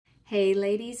Hey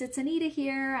ladies, it's Anita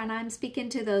here, and I'm speaking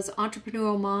to those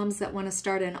entrepreneurial moms that want to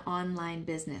start an online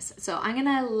business. So I'm going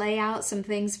to lay out some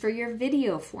things for your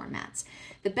video formats.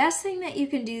 The best thing that you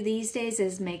can do these days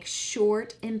is make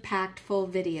short,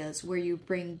 impactful videos where you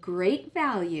bring great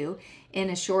value in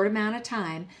a short amount of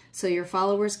time so your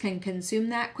followers can consume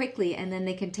that quickly and then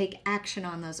they can take action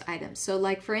on those items. So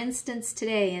like for instance,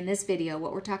 today in this video,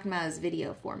 what we're talking about is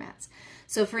video formats.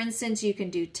 So for instance, you can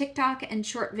do TikTok and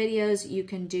short videos, you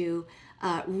can do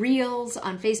Reels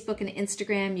on Facebook and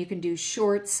Instagram, you can do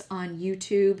Shorts on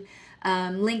YouTube.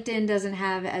 LinkedIn doesn't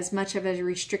have as much of a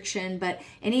restriction, but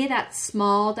any of that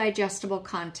small digestible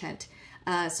content.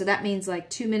 So that means like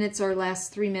 2 minutes or less,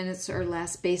 3 minutes or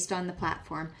less based on the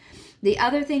platform. The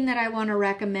other thing that I want to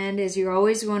recommend is you're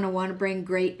always going to want to bring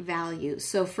great value.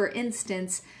 So for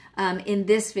instance, in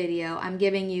this video, I'm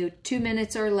giving you 2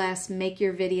 minutes or less, make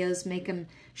your videos, make them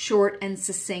short and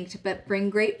succinct, but bring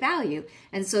great value.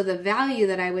 And so the value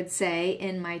that I would say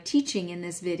in my teaching in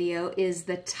this video is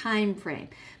the time frame.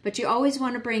 But you always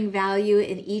want to bring value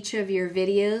in each of your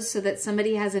videos so that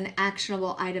somebody has an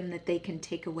actionable item that they can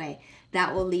take away.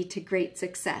 That will lead to great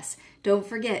success. Don't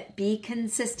forget, be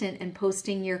consistent in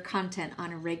posting your content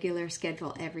on a regular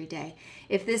schedule every day.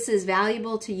 If this is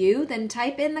valuable to you, then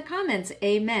type in the comments,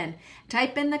 amen.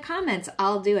 Type in the comments,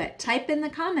 I'll do it. Type in the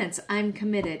comments, I'm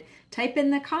committed. Type in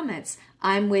the comments,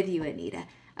 I'm with you, Anita.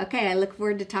 Okay, I look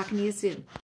forward to talking to you soon.